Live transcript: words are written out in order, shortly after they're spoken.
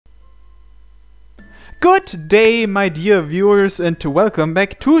Good day, my dear viewers, and welcome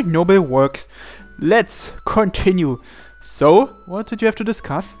back to Noble Works. Let's continue. So, what did you have to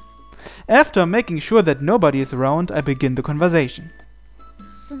discuss? After making sure that nobody is around, I begin the conversation.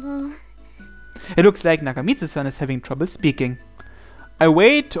 It looks like Nagamitsu-san is having trouble speaking. I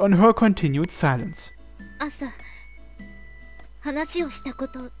wait on her continued silence.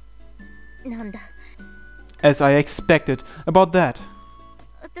 As I expected. About that.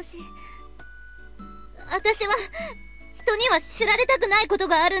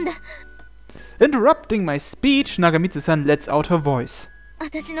 Interrupting my speech, Nagamitsu-san lets out her voice.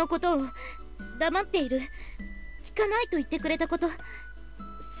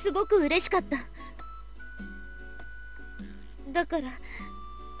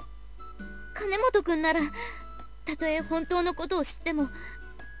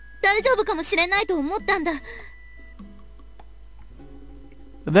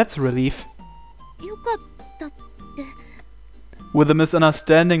 That's a relief. With the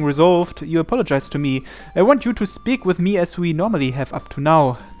misunderstanding resolved, you apologize to me. I want you to speak with me as we normally have up to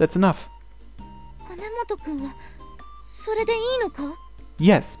now. That's enough.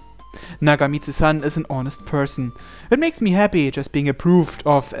 Yes. Nagamitsu-san is an honest person. It makes me happy just being approved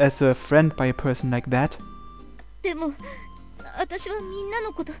of as a friend by a person like that.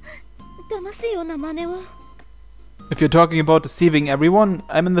 If you're talking about deceiving everyone,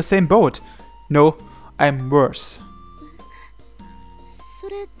 I'm in the same boat. No, I'm worse.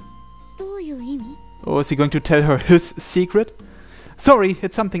 Oh, is he going to tell her his secret? Sorry,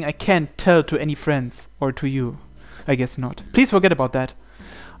 it's something I can't tell to any friends. Or to you. I guess not. Please forget about that.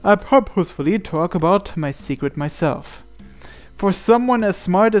 I purposefully talk about my secret myself. For someone as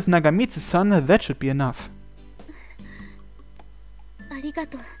smart as Nagamitsu-san, that should be enough.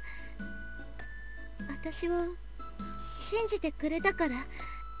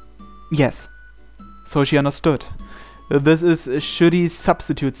 Yes. So she understood. This is Shuri's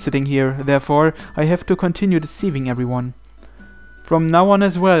substitute sitting here, therefore I have to continue deceiving everyone. From now on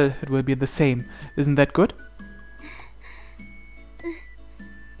as well, it will be the same. Isn't that good?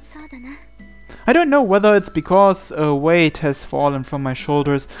 I don't know whether it's because a weight has fallen from my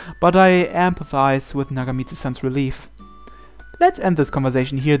shoulders, but I empathize with Nagamitsu-san's relief. Let's end this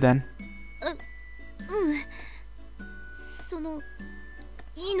conversation here then.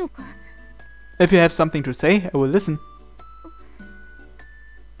 If you have something to say, I will listen.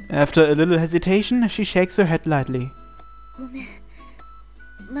 After a little hesitation, she shakes her head lightly.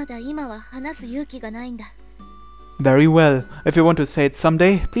 Very well. If you want to say it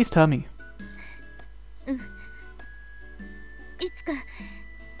someday, please tell me.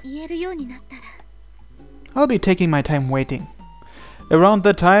 I'll be taking my time waiting. Around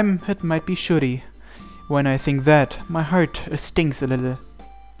that time, it might be Shuri. When I think that, my heart stings a little.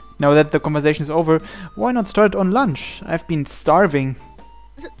 Now that the conversation is over, why not start on lunch? I've been starving.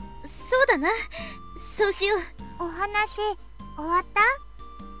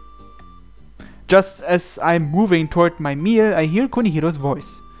 Just as I'm moving toward my meal, I hear Kunihiro's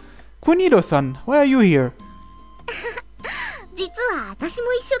voice. Kunihiro-san, why are you here?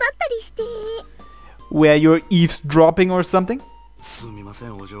 Were you eavesdropping or something?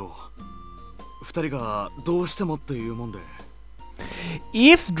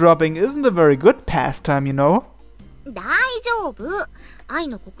 Eavesdropping isn't a very good pastime, you know.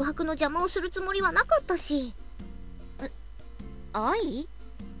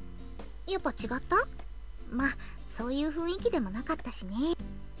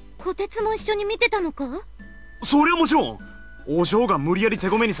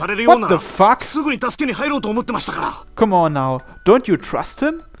 What the fuck? Come on now, don't you trust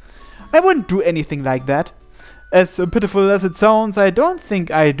him? I wouldn't do anything like that. As pitiful as it sounds, I don't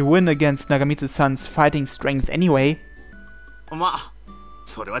think I'd win against Nagamitsu-san's fighting strength anyway.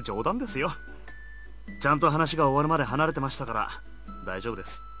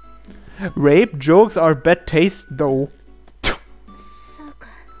 Rape jokes are bad taste though.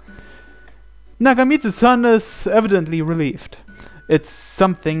 Nagamitsu-san is evidently relieved. It's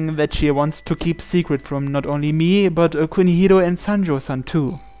something that she wants to keep secret from not only me, but Kunihiro and Sanjo-san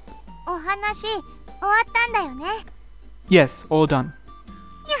too. Yes, all done.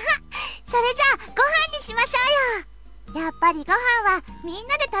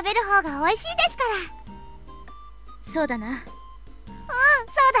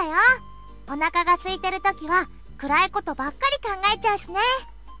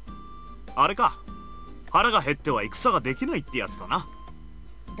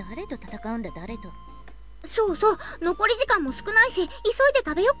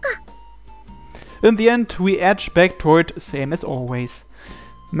 In the end, we edge back toward same as always.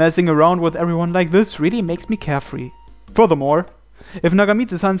 Messing around with everyone like this really makes me carefree. Furthermore, if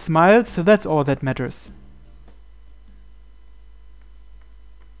Nagamitsu-san smiles, that's all that matters.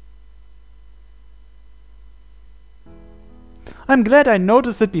 I'm glad I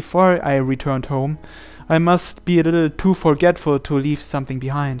noticed it before I returned home. I must be a little too forgetful to leave something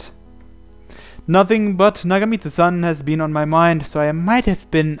behind. Nothing but Nagamitsu-san has been on my mind, so I might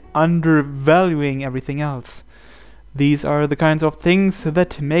have been undervaluing everything else. These are the kinds of things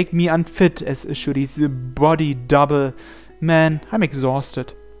that make me unfit as Shuri's body double. Man, I'm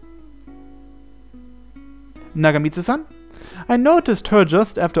exhausted. Nagamitsu-san? I noticed her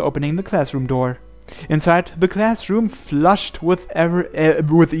just after opening the classroom door. Inside the classroom, flushed with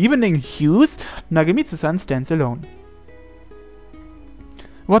evening hues, Nagamitsu-san stands alone.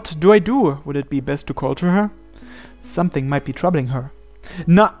 What do I do? Would it be best to call to her? Something might be troubling her.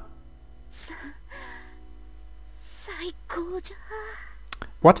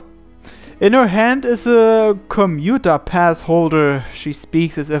 What? In her hand is a commuter pass holder. She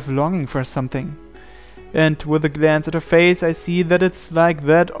speaks as if longing for something. And with a glance at her face, I see that it's like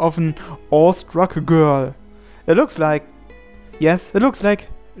that of an awestruck girl. It looks like... Yes, it looks like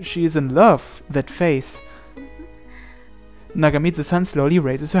she's in love, that face. Nagamitsu-san slowly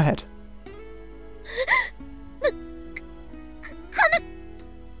raises her head.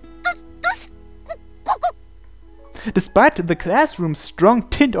 Despite the classroom's strong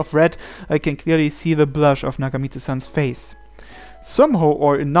tint of red, I can clearly see the blush of Nagamitsu-san's face. Somehow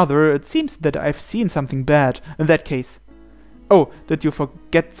or another, it seems that I've seen something bad. In that case. Oh, did you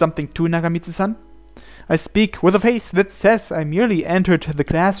forget something too, Nagamitsu-san? I speak with a face that says I merely entered the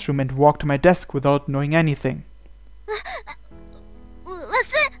classroom and walked to my desk without knowing anything.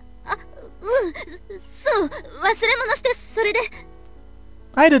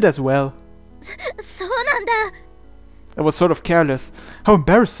 I did as well. I was sort of careless. How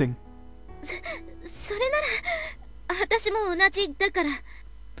embarrassing.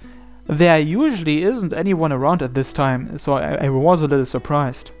 There usually isn't anyone around at this time, so I was a little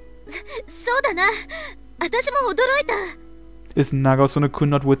surprised. Is Nagasono-kun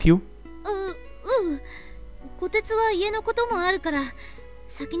not with you?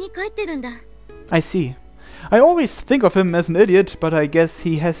 I see. I always think of him as an idiot, but I guess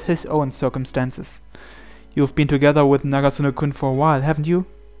he has his own circumstances. You've been together with Nagasono-kun for a while, haven't you?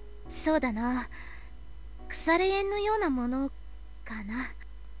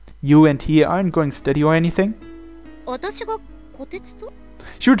 You and he aren't going steady or anything?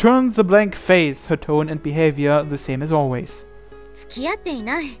 She returns a blank face, her tone and behavior the same as always.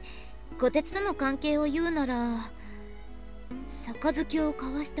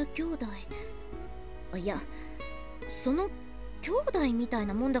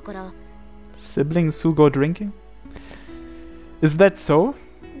 Siblings who go drinking? Is that so?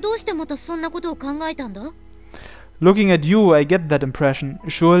 Looking at you, I get that impression.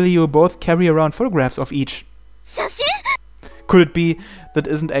 Surely you both carry around photographs of each. Could it be that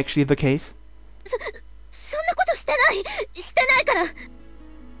isn't actually the case?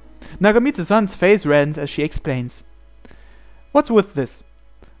 Nagamitsu-san's face reddens as she explains. What's with this?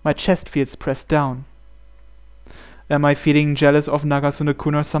 My chest feels pressed down. Am I feeling jealous of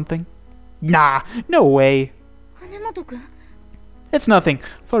Nagasono-kun or something? Nah, no way. It's nothing.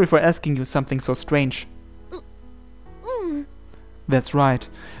 Sorry for asking you something so strange. That's right.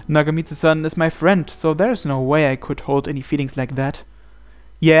 Nagamitsu-san is my friend, so there's no way I could hold any feelings like that.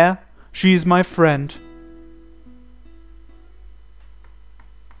 Yeah, she's my friend.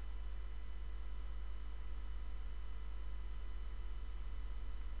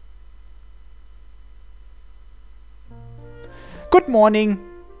 Good morning.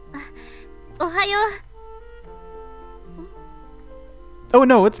 Oh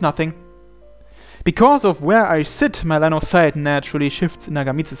no, it's nothing. Because of where I sit, my line of sight naturally shifts in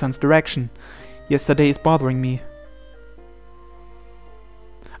Nagamitsu-san's direction. Yesterday is bothering me.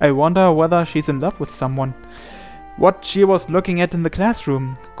 I wonder whether she's in love with someone. What she was looking at in the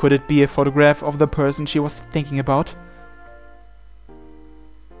classroom. Could it be a photograph of the person she was thinking about?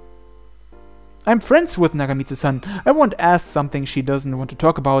 I'm friends with Nagamitsu-san. I won't ask something she doesn't want to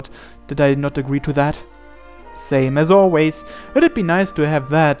talk about. Did I not agree to that? Same as always. It'd be nice to have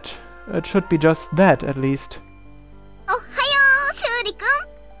that. It should be just that, at least.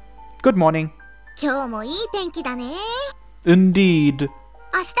 Good morning. Indeed.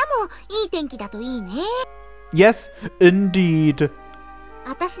 Yes, indeed.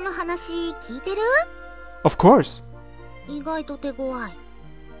 Of course.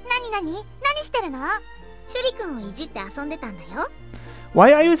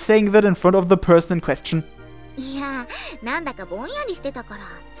 Why are you saying that in front of the person in question? いや、なんだかぼんやりしてたから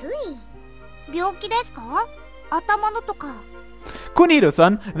つい。病気ですか？頭のとか。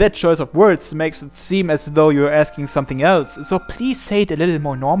Kunihiro-san, that choice of words makes it seem as though you're asking something else, so please say it a little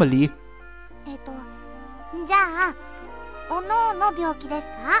more normally. じゃあ、おのおの病気です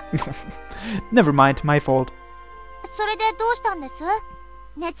か？ Never mind, my fault. それでどうしたんです？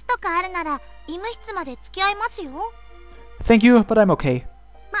熱とかあるなら医務室まで付き合いますよ。Thank you, but I'm okay.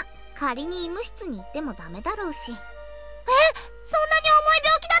 ま、仮に医務室に行ってもダメだろうし。そんなに重い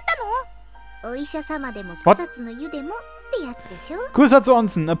病気だったの？お医者様でも草津の湯でもってやつでしょ。 Kusatsu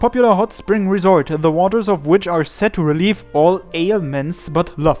Onsen, a popular hot spring resort, the waters of which are said to relieve all ailments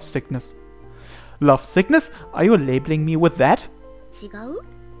but love sickness. Love sickness? Are you labeling me with that? 違う？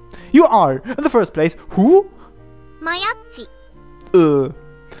 You are! In the first place, who? マヤッチ。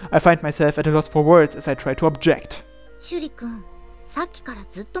I find myself at a loss for words as I try to object. シュリ君、さっきから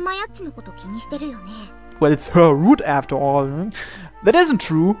ずっとマヤッチのこと気にしてるよね。 Well, it's her route after all. That isn't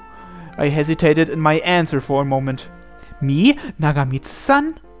true. I hesitated in my answer for a moment. Me?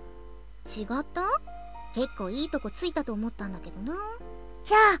 Nagamitsu-san? 違った？結構いいとこついたと思ったんだけどな。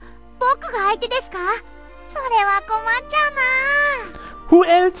じゃあ、僕が相手ですか？それは困っちゃうな。 Who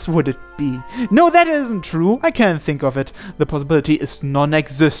else would it be? No, that isn't true. I can't think of it. The possibility is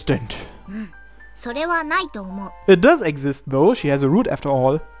non-existent. それはないと思う。 It does exist, though. She has a root after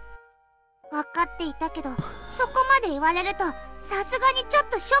all. 分かっていたけど、そこまで言われると、さすがにちょっ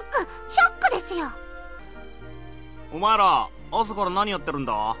とショックですよ。お前ら、朝から何やってるん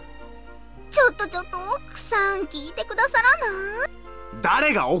だ？ちょっと奥さん聞いてくださらない？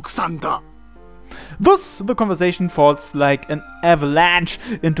誰が奥さんだ？ Thus, the conversation falls like an avalanche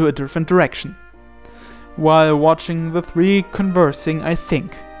into a different direction. While watching the three conversing, I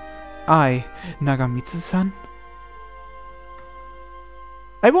think, Nagamitsu-san?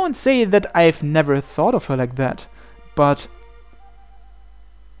 I won't say that I've never thought of her like that, but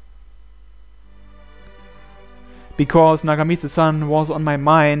because Nagamitsu-san was on my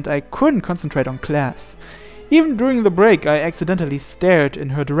mind, I couldn't concentrate on class. Even during the break, I accidentally stared in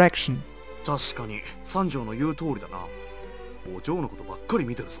her direction. 確かに三条の言う通りだな。お嬢のことばっかり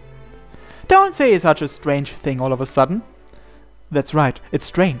見てるぞ。 Don't say such a strange thing all of a sudden. That's right, it's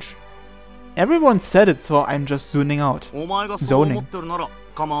strange. Everyone said it, so I'm just zoning out. お前がそう思ってるなら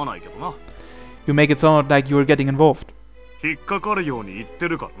構わないけどな。You make it sound like you're getting involved. 引っかかるように言って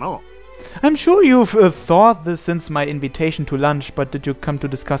るからな。I'm sure you've thought this since my invitation to lunch, but did you come to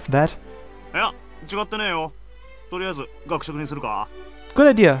discuss that? いや、違ってねえよ。とりあえず学食にするか。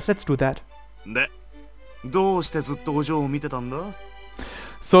 Good idea, let's do that. で、どうしてずっとお嬢を見てたんだ？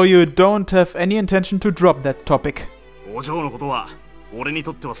 So you don't have any intention to drop that topic? お嬢のことは俺に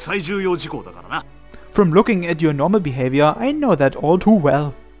とっては最重要事項だからな。 From looking at your normal behavior, I know that all too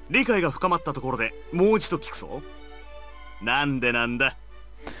well. 理解が深まったところでもう一度聞くぞ。なんでなんだ？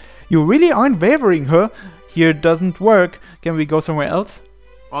 You really aren't wavering, huh? Here doesn't work. Can we go somewhere else?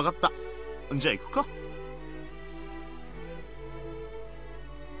 わかった。じゃあ行くか。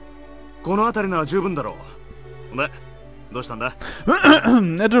この辺りなら十分だろう。で、どうしたんだ？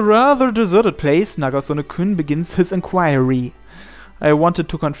 At a rather deserted place, Nagasone-kun begins his inquiry. I wanted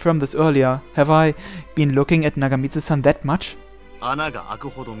to confirm this earlier. Have I been looking at Nagamitsu-san that much? 穴が開く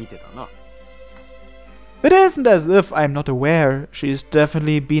ほど見てたな。 It isn't as if I'm not aware. She's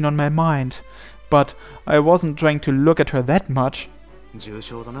definitely been on my mind. But I wasn't trying to look at her that much. 重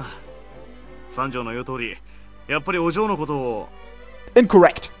症だな。三条の言う通り、やっぱりお嬢のことを。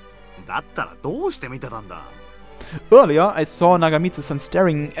 Incorrect. だったらどうして見てたんだ？ Earlier, I saw Nagamitsu-san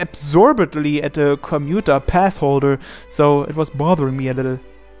staring absorbedly at a commuter pass holder, so it was bothering me a little.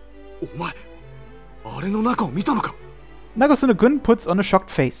 お前、あれの中を見たのか？ Nagasone-kun puts on a shocked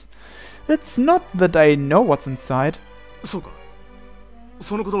face. It's not that I know what's inside. そうか。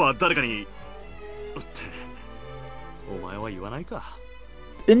そのことは誰かに。って、お前は言わないか。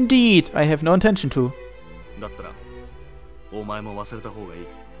 Indeed, I have no intention to. だったら、お前も忘れた方がいい。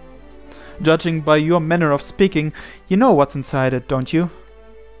 Judging by your manner of speaking, you know what's inside it, don't you?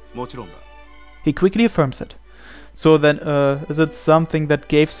 もちろんだ。 He quickly affirms it. So then, is it something that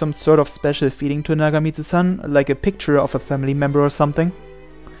gave some sort of special feeling to Nagamitsu-san, like a picture of a family member or something?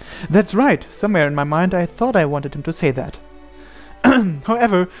 That's right, somewhere in my mind I thought I wanted him to say that.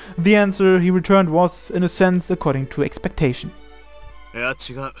 However, the answer he returned was, in a sense, according to expectation. いや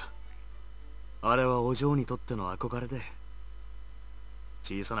違う。あれはお嬢にとっての憧れで。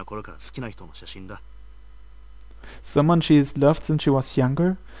小さな頃から好きな人の写真だ。 Someone she's loved since she was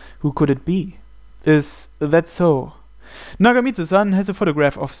younger? Who could it be? Is that so? Nagamitsu-san has a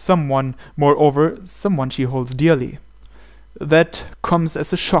photograph of someone, moreover, someone she holds dearly. That comes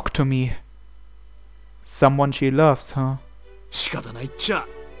as a shock to me. Someone she loves, huh? 仕方ないっちゃ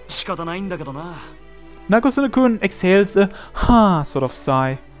仕方ないんだけどな。 Nakasune-kun exhales a sort of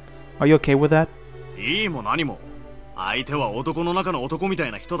sigh. Are you okay with that? いいも何も相手は男の中の男みた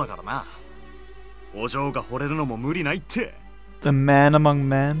いな人だからな。お嬢が惚れるのも無理ないって。 A man among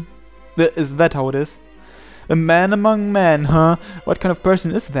men? Is that how it is? A man among men, huh? What kind of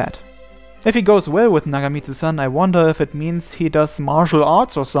person is that? If he goes well with Nagamitsu-san, I wonder if it means he does martial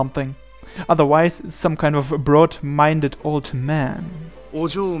arts or something. Otherwise, some kind of broad-minded old man. お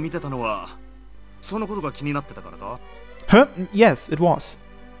嬢を見てたのはそのことが気になってたからか？ Huh? Yes, it was.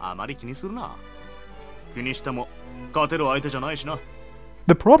 あまり気にするな。気にしても勝てる相手じゃないしな。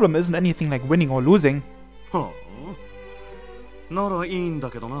 The problem isn't anything like winning or losing. はあ、ならいいん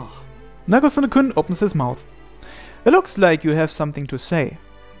だけどな。 Nakasune-kun opens his mouth. It looks like you have something to say.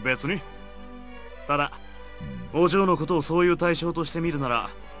 別に。ただ、お嬢のことをそういう対象として見るなら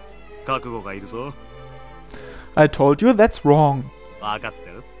覚悟がいるぞ。 I told you that's wrong. 分かって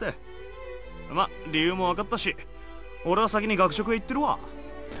るって。ま、理由も分かったし、俺は先に学食へ行ってるわ。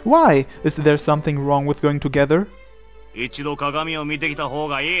 Why? Is there something wrong with going together? 一度鏡を見てきた方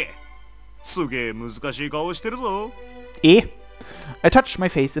がいい。すげえ難しい顔してるぞ。 I touched my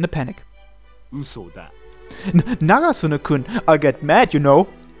face in a panic. 嘘だ。 Nagasune-kun, I'll get mad, you know.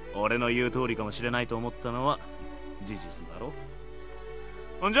 俺の言う通りかもしれないと思ったのは事実だろ。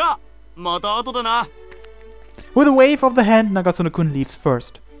ほんじゃ、また後でな。 With a wave of the hand, Nagasune-kun leaves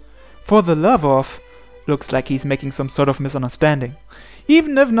first. For the love of... Looks like he's making some sort of misunderstanding.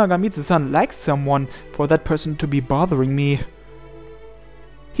 Even if Nagamitsu-san likes someone, for that person to be bothering me...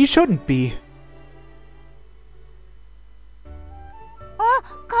 He shouldn't be. あ、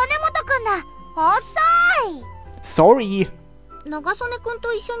金本くんだ。遅い。 Sorry. 長曽根くん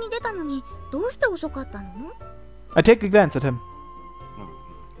と一緒に出たのにどうして遅かったの？ I take a glance at him.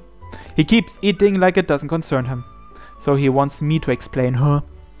 He keeps eating like it doesn't concern him. So he wants me to explain her.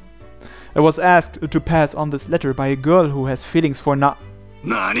 I was asked to pass on this letter by a girl who has feelings for Na...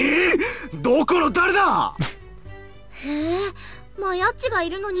 なに？どこの誰だ？へえ、マヤッチがい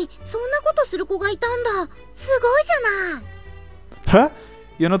るのにそんなことする子がいたんだ。すごいじゃない。 Huh?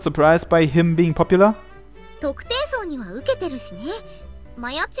 You're not surprised by him being popular? 特定層には受けてるしね。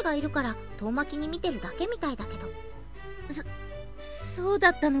マヤッチがいるから遠巻きに見てるだけみたいだけど。そうだ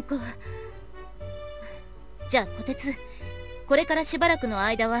ったのか。じゃあ小鉄、これからしばらくの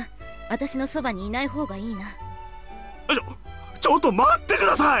間は私のそばにいない方がいいな。ちょっと待ってく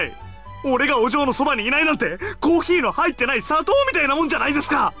ださい。俺がお嬢のそばにいないなんてコーヒーの入ってない砂糖みたいなもんじゃないです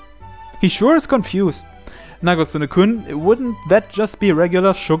か。 He sure is confused. Nagasune-kun, wouldn't that just be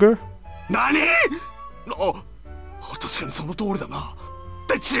regular sugar? 何？確かにその通りだな。っ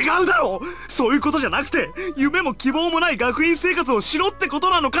て違うだろ。そういうことじゃなくて夢も希望もない学院生活をしろってこと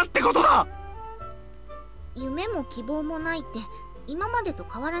なのかってことだ。夢も希望もないって今までと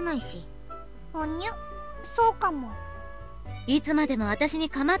変わらないし。ほにゅ、そうかも。いつまでも私に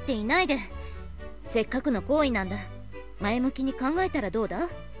構っていないで。せっかくの行為なんだ。前向きに考えたらどうだ？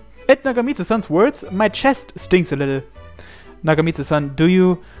 At Nagamitsu-san's words, my chest stings a little. Nagamitsu-san, do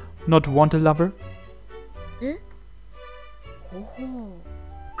you not want a lover? え？ほほ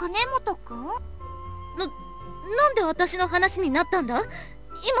う。金本くん？なんで私の話になったんだ？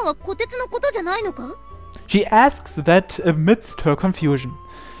今は小鉄のことじゃないのか？ She asks that amidst her confusion.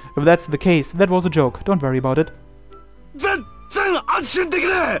 If that's the case, that was a joke. Don't worry about it. 全然安心でき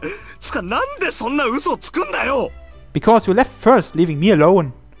ねえ。つかなんでそんな嘘をつくんだよ。 Because you left first, leaving me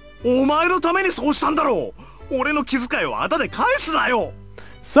alone. お前のためにそうしたんだろう。俺の気遣いをあだで返すなよ。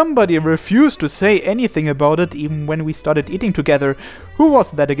 Somebody refused to say anything about it even when we started eating together. Who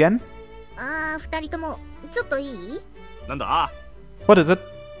was that again? ああ、二人ともちょっといい？なんだ？ What is it?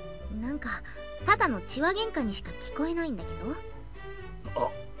 なんかただの血話喧嘩にしか聞こえないんだけ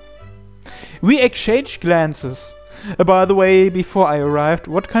ど。We exchanged glances. By the way, before I arrived,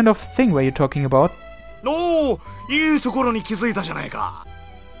 what kind of thing were you talking about? おお、いいところに気づいたじゃないか。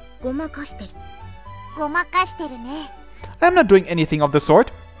ごまかしてる。ごまかしてるね。I'm not doing anything of the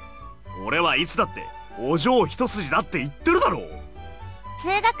sort. 俺はいつだってお嬢一筋だって言ってるだろう。通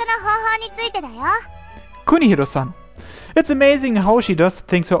学の方法についてだよ。Kunihiro-san. It's amazing how she does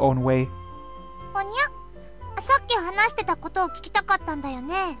things her own way. ほにゃ、さっき話してたことを聞きたかったんだよ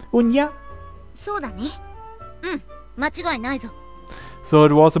ね。Unya? そうだね。うん、間違いないぞ。 So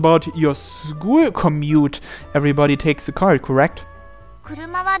it was about your school commute. Everybody takes a car, correct?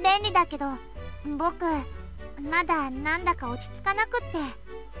 車は便利だけど、僕まだなんだか落ち着かなくって。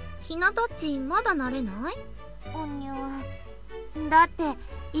ひなたっちまだ慣れない？おにゅ。だって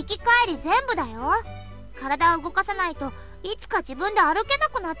行き帰り全部だよ。体を動かさないといつか自分で歩けな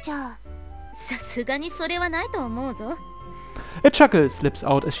くなっちゃう。さすがにそれはないと思うぞ。 A chuckle slips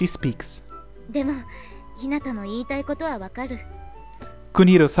out as she speaks. でもひなたの言いたいことはわかる。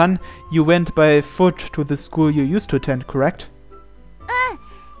 Kunihiro-san, you went by foot to the school you used to attend, correct?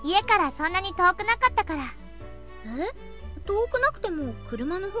 家からそんなに遠くなかったから。遠くなくても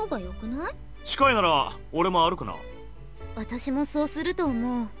車の方が良くない？近いなら俺も歩くな。私もそうすると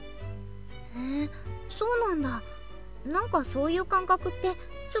思う。そうなんだ。なんかそういう感覚って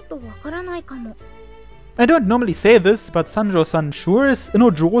ちょっとわからないかも。 I don't normally say this, but Sanjo-san sure is an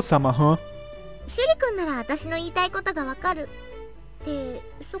Ojo-sama, huh? シュリ君なら私の言いたいことがわかる。って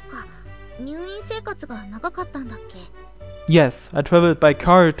そっか、入院生活が長かったんだっけ？ Yes, I traveled by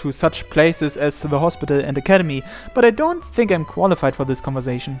car to such places as the hospital and academy, but I don't think I'm qualified for this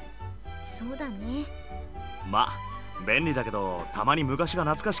conversation. そうだね。まあ便利だけどたまに昔が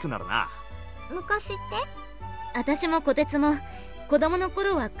懐かしくなるな。昔って？私もこてつも子供の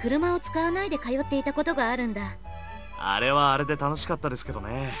頃は車を使わないで通っていたことがあるんだ。あれはあれで楽しかったですけど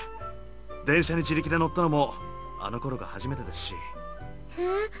ね。電車に自力で乗ったのもあの頃が初めてですし。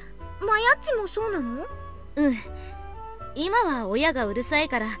マヤッチもそうなの？うん。今は親がうるさい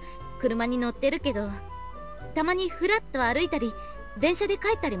から車に乗ってるけど、たまにフラッと歩いたり電車で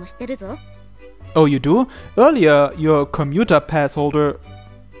帰ったりもしてるぞ。 Oh, you do? Earlier, your commuter pass holder...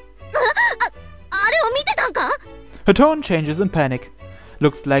 あれを見てたんか？ Her tone changes in panic.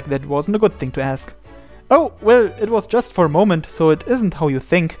 Looks like that wasn't a good thing to ask. Oh, well, it was just for a moment, so it isn't how you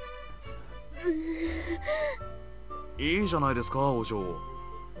think. いいじゃないですか、お嬢。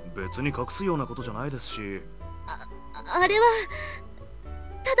別に隠すようなことじゃないですし。あれは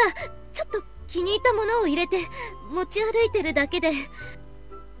ただちょっと気に入ったものを入れて持ち歩いてるだけで。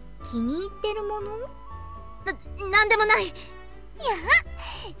気に入ってるもの？なんでもない。いや、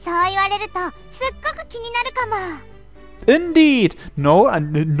そう言われるとすっごく気になるかも。 Indeed! No,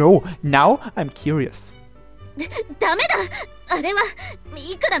 no, now I'm curious. ダメだ。あれは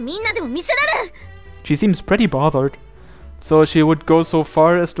いくらみんなでも見せられる。 She seems pretty bothered. So she would go so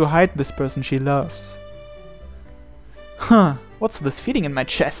far as to hide this person she loves. Huh, what's this feeling in my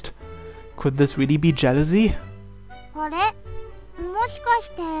chest? Could this really be jealousy? あれ？もしかし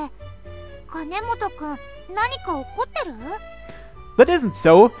て金本くん何か怒ってる？ That isn't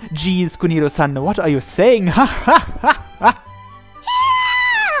so. Geez, Kunihiro-san, what are you saying? Ha ha ha ha!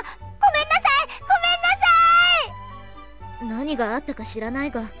 ごめんなさい！何があったか知らな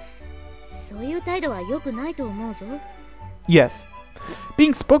いが、そういう態度は良くないと思うぞ。 Yes.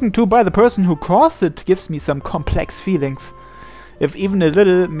 Being spoken to by the person who caused it gives me some complex feelings. If even a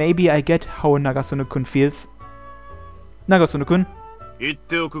little, maybe I get how Nagasone-kun feels. Nagasone-kun? 言っ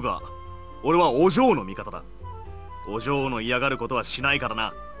ておくが、俺はお嬢の味方だ。お嬢の嫌がることはしないから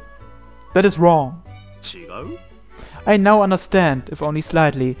な。 That is wrong. 違う？ I now understand, if only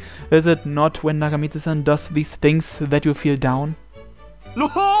slightly. Is it not when Nagamitsu-san does these things that you feel down? の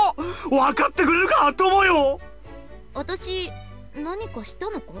分かってくれるかと思うよ。私何かした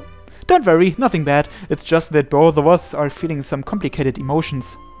のか？ Don't worry, nothing bad. It's just that both of us are feeling some complicated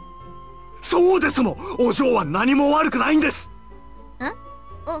emotions. そうですもん。お嬢は何も悪くないんです。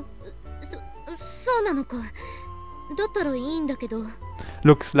そうなのか。だったらいいんだけど。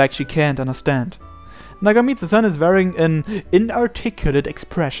 Looks like she can't understand. Nagamitsu-san is wearing an inarticulate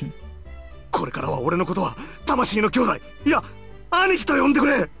expression. これからは俺のことは魂の兄弟、いや兄貴と呼んでく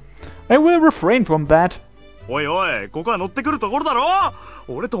れ。 I will refrain from that. おいおい、ここは乗ってくるところだろ。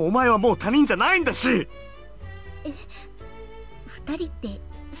俺とお前はもう他人じゃないんだし。二人って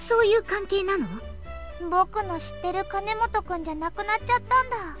そういう関係なの？僕の知ってる金本くんじゃなくなっちゃったん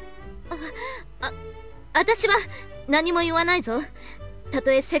だ。私は何も言わないぞ。た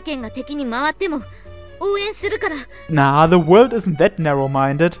とえ世間が敵に回っても応援するから。 Nah, the world isn't that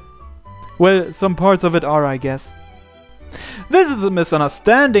narrow-minded. Well, some parts of it are, I guess. This is a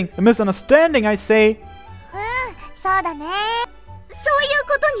misunderstanding. A misunderstanding, I say. そうだね。そういう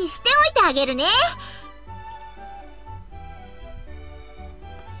ことにしておいてあげるね。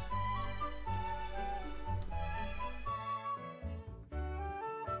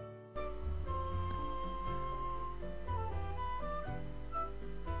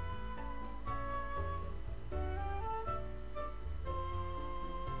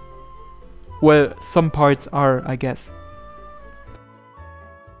Well, some parts are, I guess.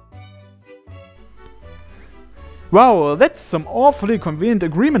 Wow, that's some awfully convenient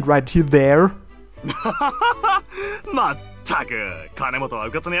agreement right there. まったく、金本は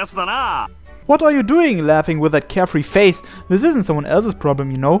うかつなやつだな。 What are you doing laughing with that carefree face? This isn't someone else's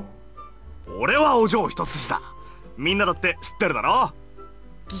problem, you know. 俺はお嬢一筋だ。みんなだって知ってるだろ。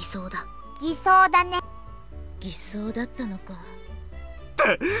偽装だ。偽装だね。偽装だったのか。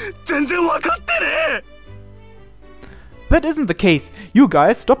って全然分かってねえ。 That isn't the case. You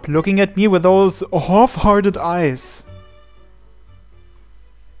guys, stop looking at me with those half-hearted eyes.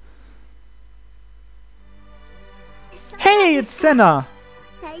 Hey, it's Senna!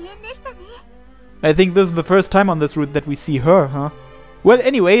 大変でしたね。 I think this is the first time on this route that we see her, huh? Well,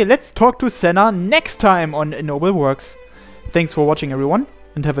 anyway, let's talk to Senna next time on Noble Works. Thanks for watching, everyone,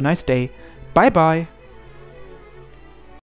 and have a nice day. Bye-bye!